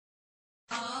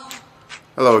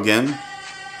Hello again.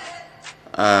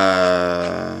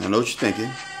 I know what you're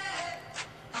thinking.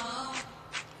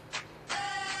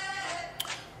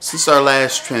 Since our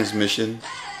last transmission,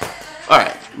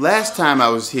 alright, last time I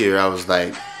was here, I was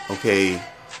like, okay,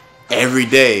 every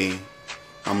day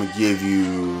I'm gonna give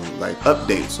you like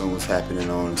updates on what's happening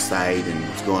on the site and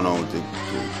what's going on with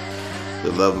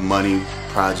the Love of Money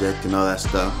project and all that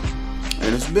stuff.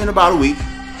 And it's been about a week.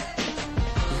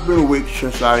 It's been a week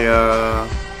since I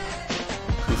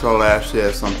last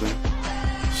said something,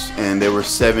 and there were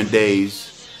 7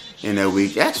 days in that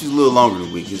week. Actually, it's a little longer than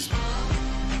a week.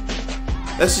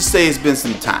 Let's just say it's been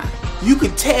some time. You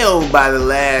could tell by the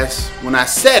last, when I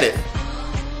said it,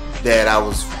 that I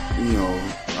was,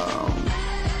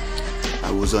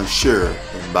 I was unsure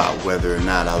about whether or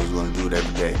not I was going to do it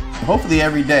every day. Hopefully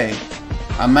every day.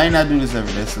 I might not do this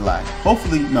every day. It's a lie.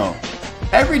 Hopefully, no.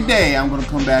 Every day I'm going to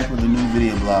come back with a new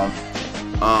video blog.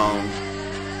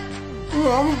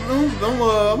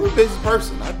 I'm a busy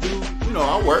person. I do,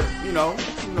 I work, I'm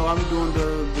doing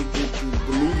the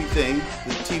movie thing,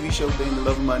 the TV show thing, the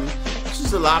Love of Money. It's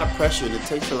just a lot of pressure, and it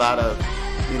takes a lot of,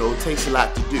 it takes a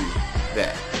lot to do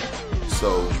that.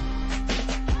 So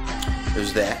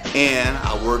there's that. And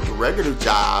I work a regular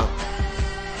job,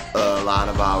 a lot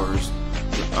of hours.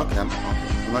 Okay, I'm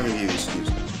not gonna give you an excuse.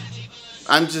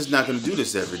 I'm just not gonna do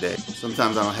this every day.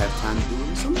 Sometimes I don't have time to do it,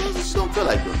 and sometimes I just don't feel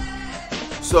like doing it.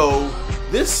 So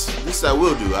this I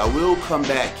will do. I will come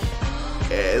back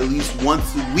at least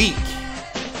once a week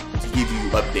to give you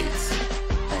updates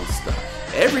on stuff.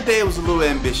 Every day was a little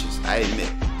ambitious, I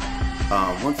admit.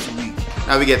 Once a week.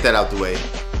 Now we get that out the way.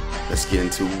 Let's get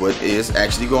into what is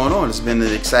actually going on. It's been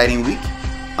an exciting week.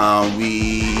 I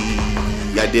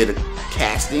did a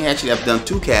casting. Actually, I've done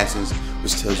 2 castings,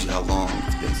 which tells you how long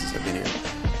it's been since I've been here.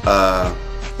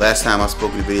 Last time I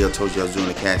spoke in the video, I told you I was doing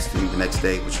a casting the next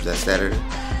day, which was that Saturday.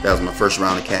 That was my first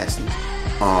round of castings.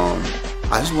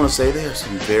 I just want to say there are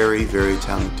some very, very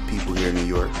talented people here in New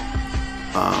York.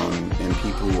 And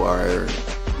people who are,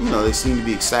 they seem to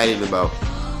be excited about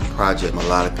the project. A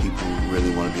lot of people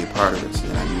really want to be a part of this,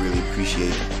 and I'm really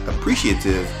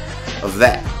appreciative of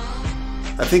that.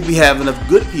 I think we have enough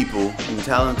good people and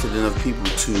talented enough people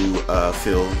to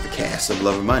fill the cast of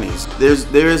Love of Money. There's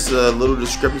a little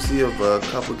discrepancy of a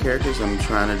couple of characters. I'm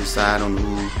trying to decide on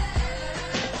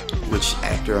which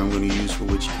actor I'm going to use for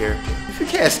which character. If you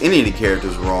cast any of the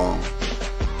characters wrong,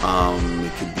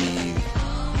 it could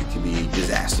be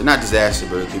disaster. Not disaster,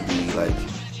 but it could be like,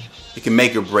 it can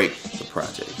make or break the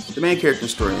project. The main character in the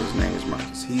story, his name is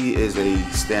Marcus. He is a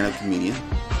stand-up comedian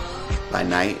by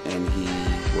night, and he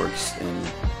works in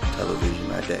television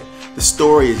by day. The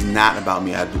story is not about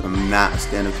me. I'm not a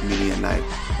stand-up comedian at night.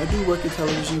 I do work in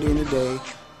television during the day,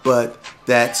 but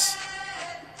that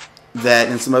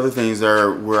and some other things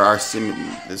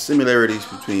the similarities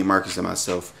between Marcus and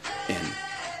myself, and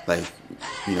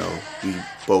we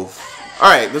both. All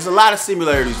right, there's a lot of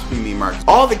similarities between me and Marcus.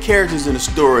 All the characters in the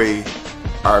story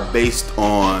are based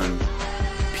on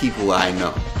people I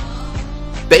know.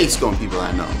 Based on people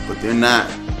I know, but they're not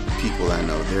people I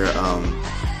know.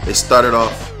 They started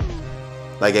off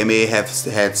like I may have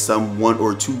had one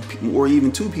or two or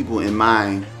even 2 people in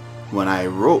mind when I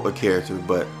wrote a character,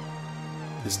 but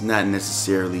it's not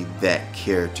necessarily that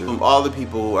character. All the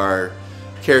people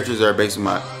characters are based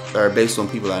on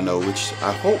people I know, which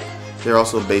I hope they're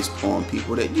also based on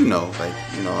people that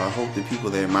I hope the people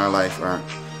that are in my life aren't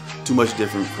too much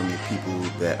different from the people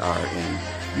that are in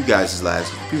you guys'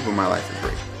 lives. The people in my life are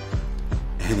great,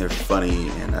 and they're funny,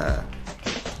 and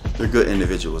they're good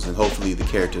individuals, and hopefully the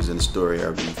characters in the story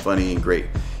are being funny and great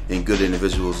and good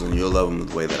individuals, and you'll love them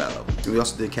the way that I love them. And we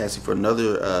also did casting for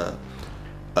another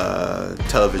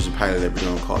television pilot that we're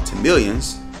doing called 10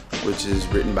 Millions, which is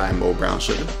written by Mo Brown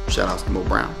Sugar. Shout outs to Mo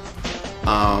Brown.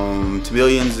 10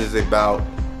 Millions is about,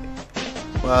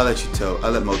 well, I'll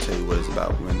let Mo tell you what it's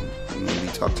about when we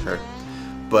talk to her.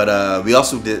 But we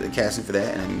also did a casting for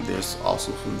that, and there's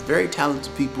also some very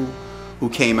talented people who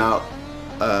came out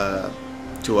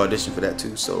to audition for that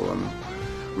too. So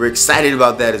we're excited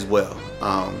about that as well.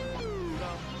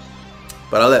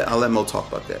 But I'll let Mo talk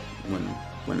about that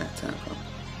when that time comes.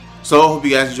 So I hope you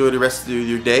guys enjoy the rest of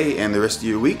your day and the rest of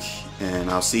your week,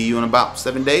 and I'll see you in about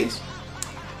 7 days.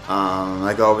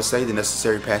 Like I always say, the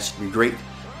necessary passion to be great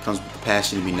comes with the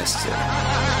passion to be necessary.